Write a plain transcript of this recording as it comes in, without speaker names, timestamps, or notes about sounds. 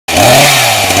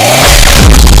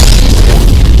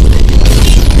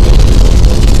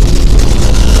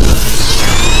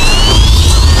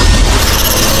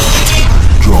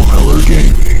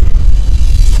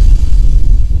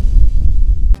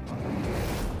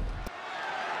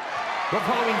The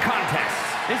following contest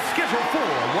is scheduled for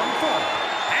one fall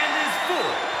and is for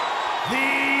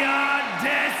the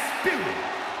undisputed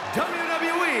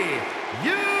WWE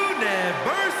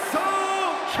Universal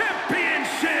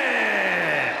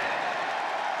Championship.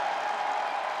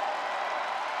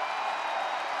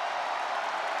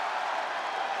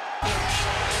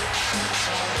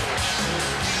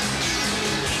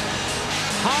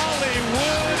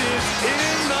 Hollywood is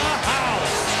in the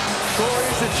house. Corey,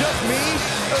 is it just me,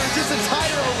 or is this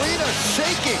entire arena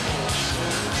shaking?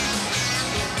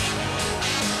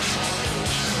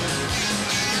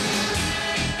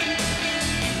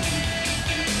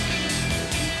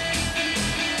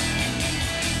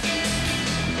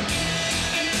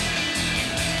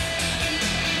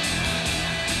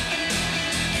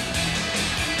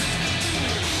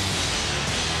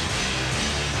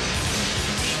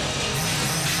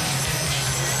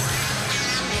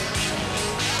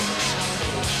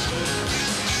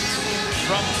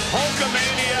 From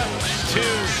Hulkamania to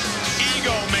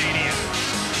Egomania.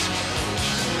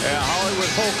 Yeah,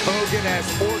 Hollywood Hulk Hogan has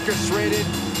orchestrated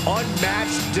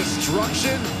unmatched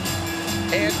destruction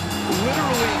and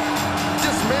literally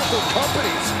dismantled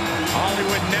companies.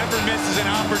 Hollywood never misses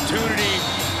an opportunity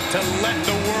to let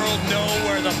the world know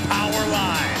where the power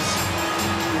lies.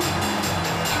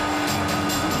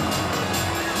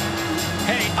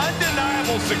 Hey,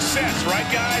 undeniable success, right,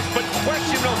 guys? But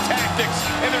questionable tactics,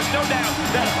 and there's no doubt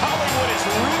that Hollywood is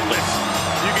ruthless.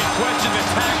 You can question the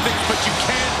tactics, but you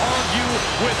can't argue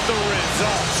with the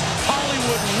results.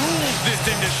 Hollywood rules this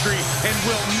industry and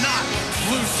will not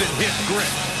loosen his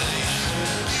grip.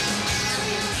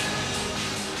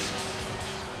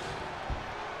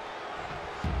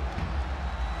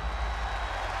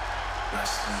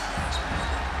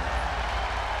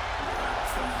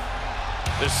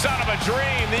 The son of a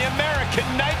dream, the American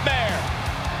Nightmare.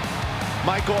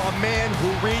 Michael, a man who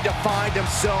redefined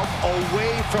himself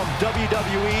away from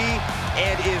WWE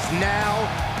and is now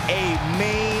a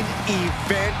main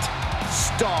event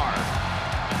star.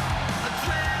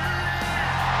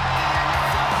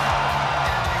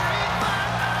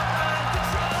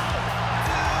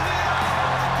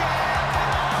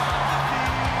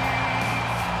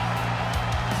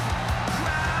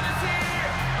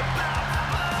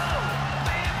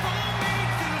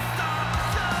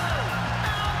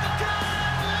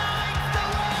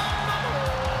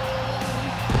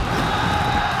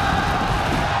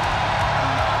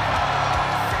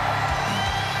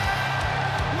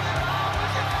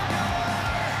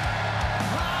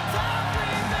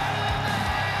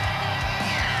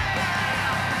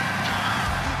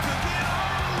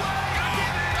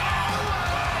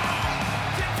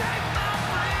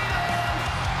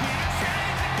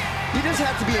 You just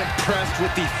have to be impressed with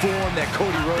the form that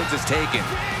Cody Rhodes has taken.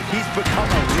 He's become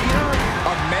a leader,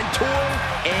 a mentor,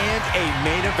 and a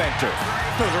main eventer.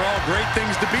 Those are all great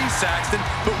things to be, Saxton,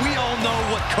 but we all know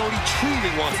what Cody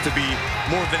truly wants to be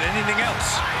more than anything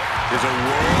else is a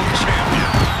world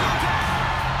champion.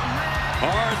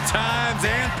 Hard times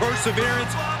and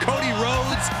perseverance, Cody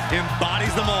Rhodes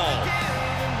embodies them all.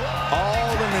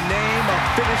 All in the name of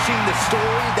finishing the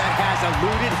story that has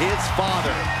eluded his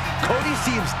father. Cody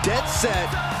seems dead set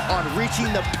on reaching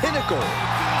the pinnacle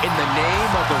in the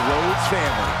name of the Rhodes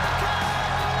family.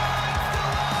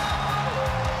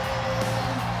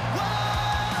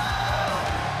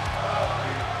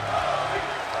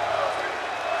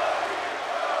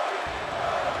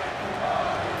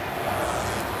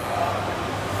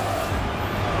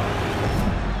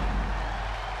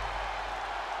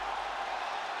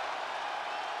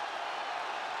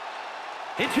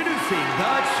 Introducing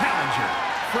the challenger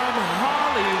from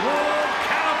Hollywood,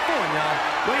 California,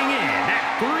 weighing in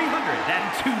at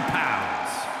 302 pounds,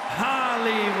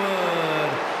 Hollywood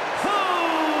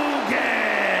Hogan.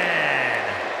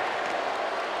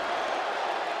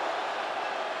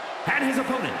 And his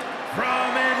opponent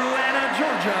from Atlanta,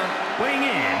 Georgia, weighing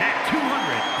in at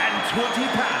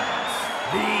 220 pounds,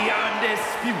 the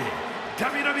undisputed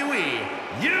WWE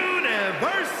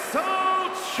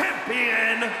Universal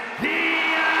Champion, the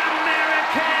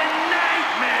American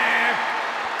Nightmare,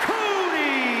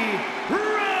 Cody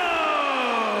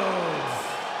Rhodes.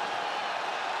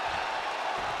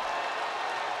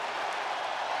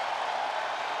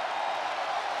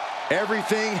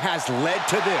 Everything has led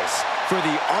to this for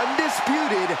the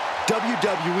undisputed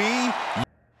WWE.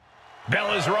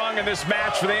 Bell is rung, and this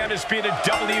match for the undisputed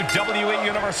WWE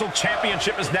Universal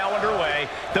Championship is now underway.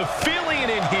 The feeling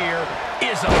in here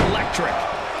is electric.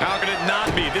 How could it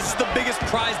not be? This is the biggest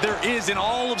prize there is in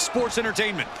all of sports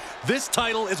entertainment. This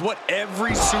title is what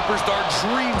every superstar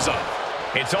dreams of.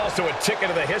 It's also a ticket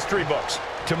to the history books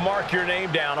to mark your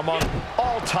name down among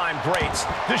all-time greats.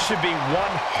 This should be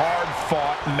one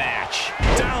hard-fought match.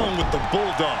 Down with the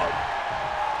Bulldog.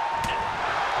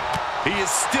 He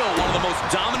is still one of the most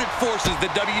dominant forces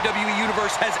the WWE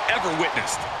Universe has ever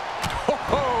witnessed.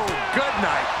 Oh, good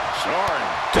night. Sorry.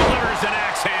 Delivers an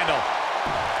axe handle.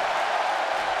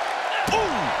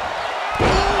 Ooh.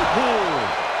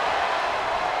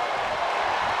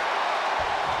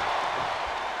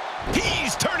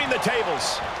 He's turning the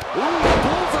tables.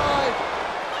 Bullseye.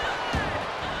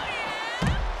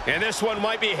 And this one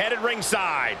might be headed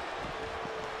ringside.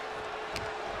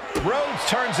 Rhodes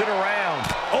turns it around.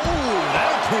 Oh,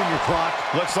 that'll clean your clock.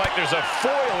 Looks like there's a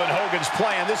foil in Hogan's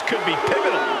plan. This could be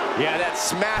pivotal. Yeah, that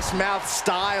smash mouth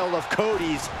style of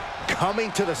Cody's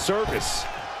coming to the surface.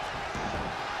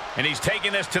 And he's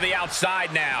taking this to the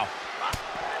outside now.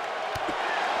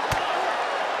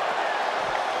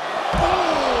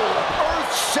 Oh,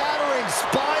 earth-shattering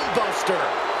spine buster.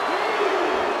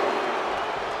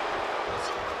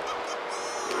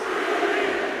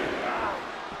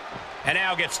 And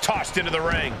now gets tossed into the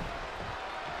ring.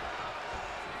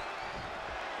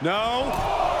 No.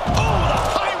 Oh, the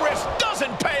high risk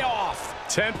doesn't pay off.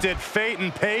 Tempted fate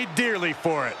and paid dearly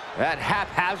for it. That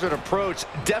haphazard approach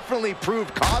definitely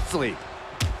proved costly.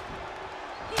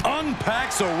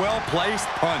 Unpacks a well-placed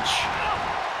punch.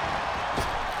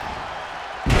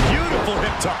 Beautiful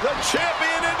hip toss. The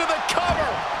champion into the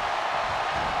cover.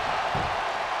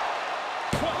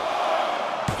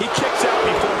 He kicks out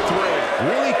before 3.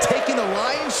 Really taking the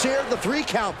lion's share of the 3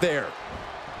 count there.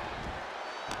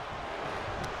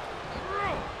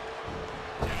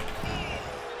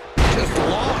 Just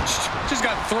launched. Just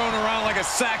got thrown around like a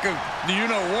sack of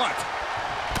you-know-what.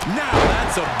 Now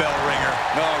that's a bell ringer.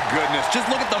 Oh, goodness. Just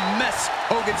look at the mess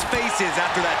Hogan's face is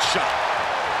after that shot.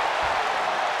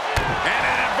 And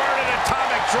an inverted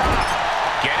atomic drop.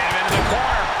 Get him into the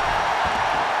corner.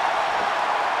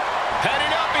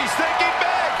 Heading up, he's thinking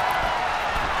big.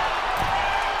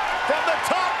 From the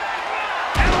top.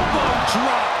 Elbow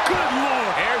drop. Good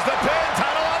Lord. Here's the pin.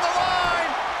 Title on the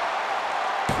line.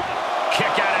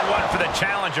 Kick out and one for the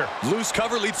challenger. Loose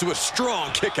cover leads to a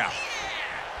strong kick out.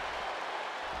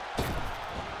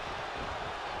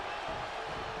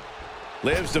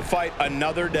 Lives to fight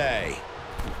another day.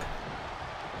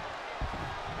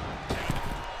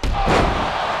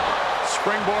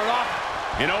 Springboard up.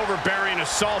 An overbearing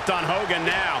assault on Hogan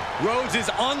now. Rhodes is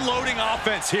unloading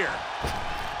offense here.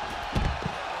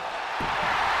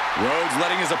 Rhodes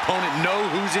letting his opponent know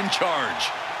who's in charge.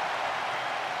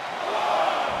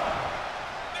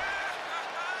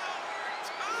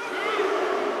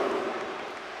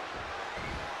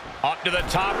 Up to the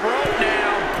top rope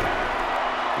now.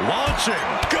 Launching.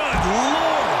 Good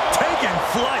Lord. Taking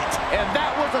flight. And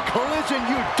that was a collision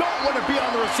you don't want to be on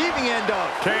the receiving end of.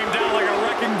 Came down like a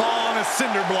wrecking ball on a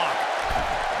cinder block.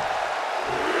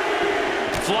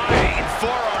 Flying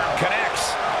forearm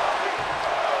connects.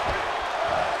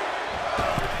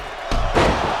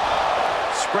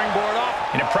 Springboard up.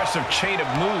 An impressive chain of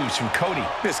moves from Cody.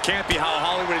 This can't be how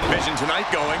Hollywood envisioned tonight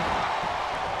going.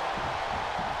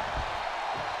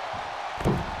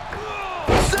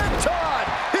 Senton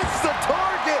hits the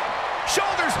target.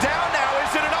 Shoulders down now.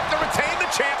 Is it enough to retain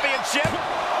the championship?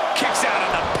 Kicks out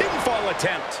on the pinfall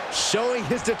attempt. Showing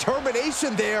his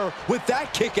determination there with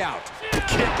that kick out. The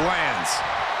kick lands.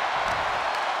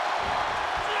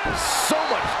 So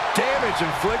much damage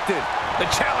inflicted. The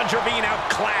challenger being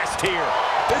outclassed here.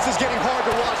 This is getting hard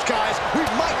to watch, guys. We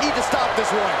might need to stop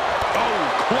this one. Oh,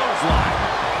 clothesline.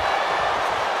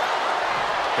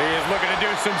 He is looking to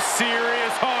do some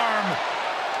serious harm.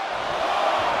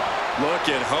 Look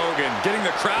at Hogan getting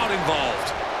the crowd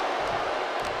involved.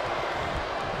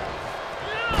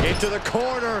 Into the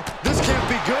corner. This can't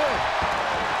be good.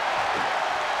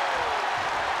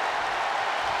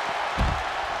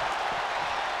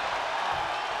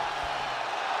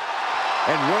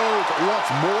 And Rhodes wants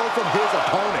more from his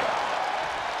opponent.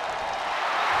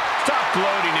 Stop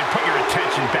gloating and put your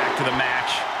attention back to the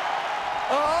match.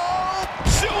 Oh!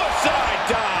 Suicide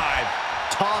dive!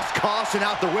 Toss caution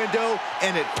out the window,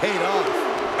 and it paid off.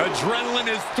 Adrenaline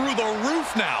is through the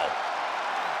roof now.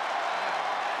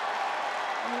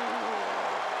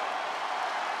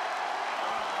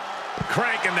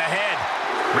 Cranking the head.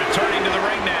 Returning to the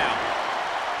ring now.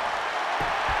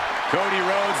 Cody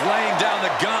Rhodes laying down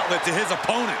the gauntlet to his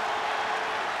opponent.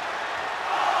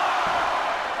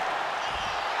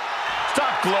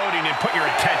 Stop gloating and put your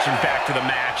attention back to the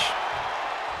match.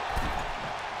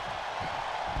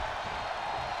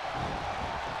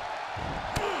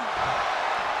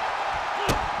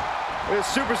 This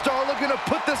superstar looking to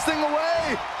put this thing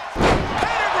away.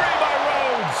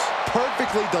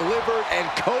 perfectly delivered, and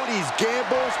Cody's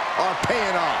gambles are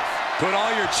paying off. Put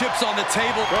all your chips on the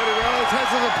table. Cody Rhodes has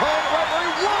his opponent right where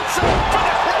he wants him. For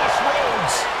the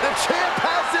crossroads. The champ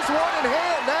has this one in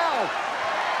hand now.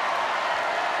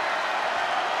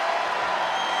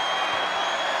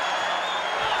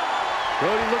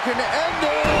 Cody looking to end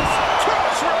this.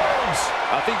 Crossroads.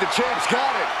 I think the champ's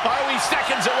got it. Are we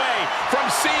seconds away from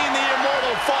seeing the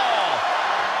immortal fall?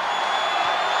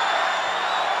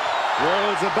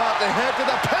 Rhodes about to head to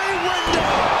the pay window.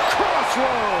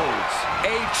 Crossroads.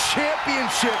 A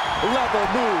championship level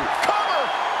move. Cover.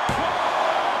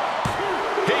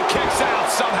 He kicks out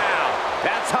somehow.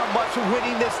 That's how much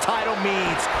winning this title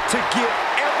means. To give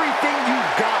everything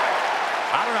you've got.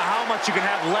 I don't know how much you can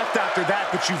have left after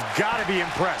that, but you've got to be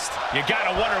impressed. You got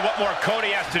to wonder what more Cody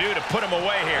has to do to put him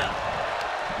away here.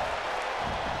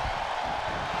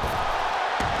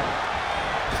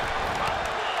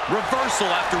 Reversal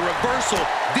after reversal.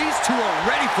 These two are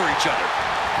ready for each other.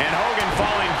 And Hogan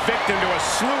falling victim to a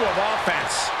slew of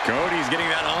offense. Cody's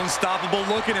getting that unstoppable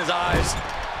look in his eyes.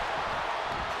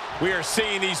 We are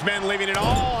seeing these men leaving it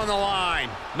all on the line.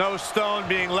 No stone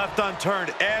being left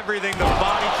unturned. Everything the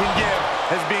body can give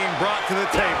is being brought to the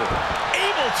table.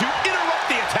 Able to interrupt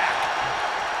the attack.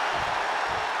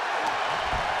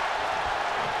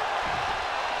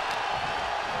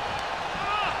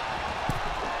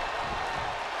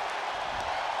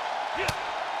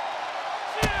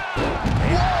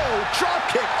 Whoa, drop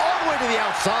kick all the way to the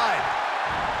outside.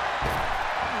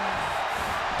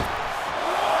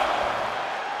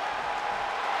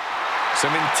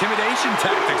 Some intimidation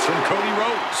tactics from Cody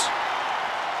Rhodes.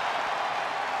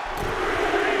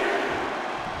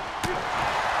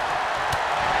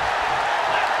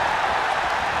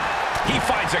 He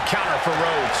finds a counter for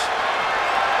Rhodes.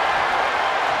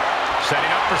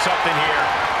 Setting up for something here.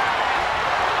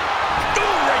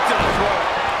 Ooh, right to the throat.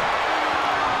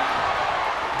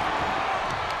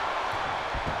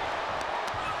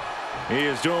 He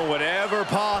is doing whatever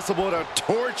possible to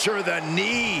torture the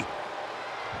knee.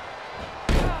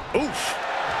 Oof.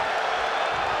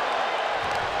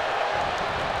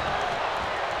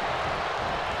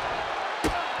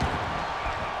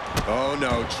 Oh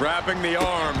no, trapping the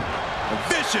arm.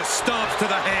 Vicious stomps to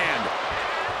the hand.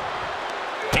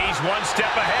 He's one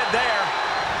step ahead there.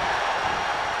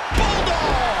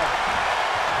 Bulldog!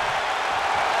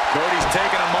 Cody's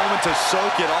taking a moment to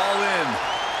soak it all in.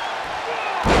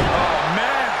 Oh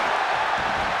man.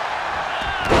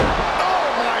 Oh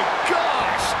my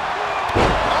gosh!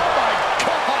 Oh my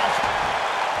gosh!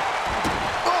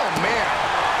 Oh man!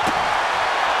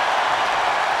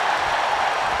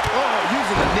 Oh,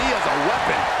 using the knee as a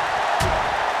weapon.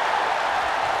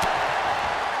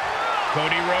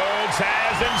 Cody Rhodes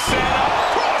has him set up.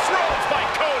 Crossroads by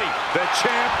Cody. The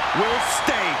champ will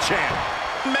stay champ.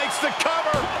 Makes the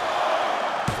cover.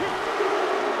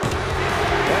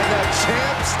 And the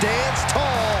champ stands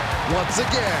tall once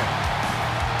again.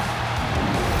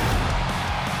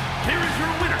 Here is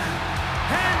your winner,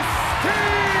 and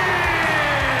still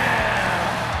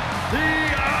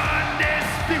the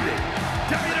undisputed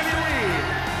WWE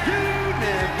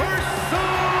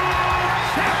Universal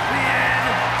Champion,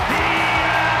 the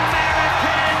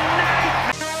American Nightmare.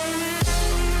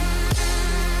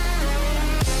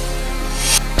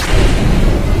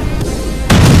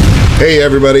 Hey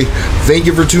everybody, thank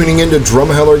you for tuning in to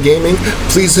Drumheller Gaming.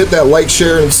 Please hit that like,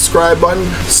 share, and subscribe button.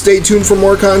 Stay tuned for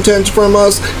more content from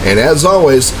us, and as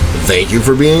always, thank you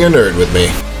for being a nerd with me.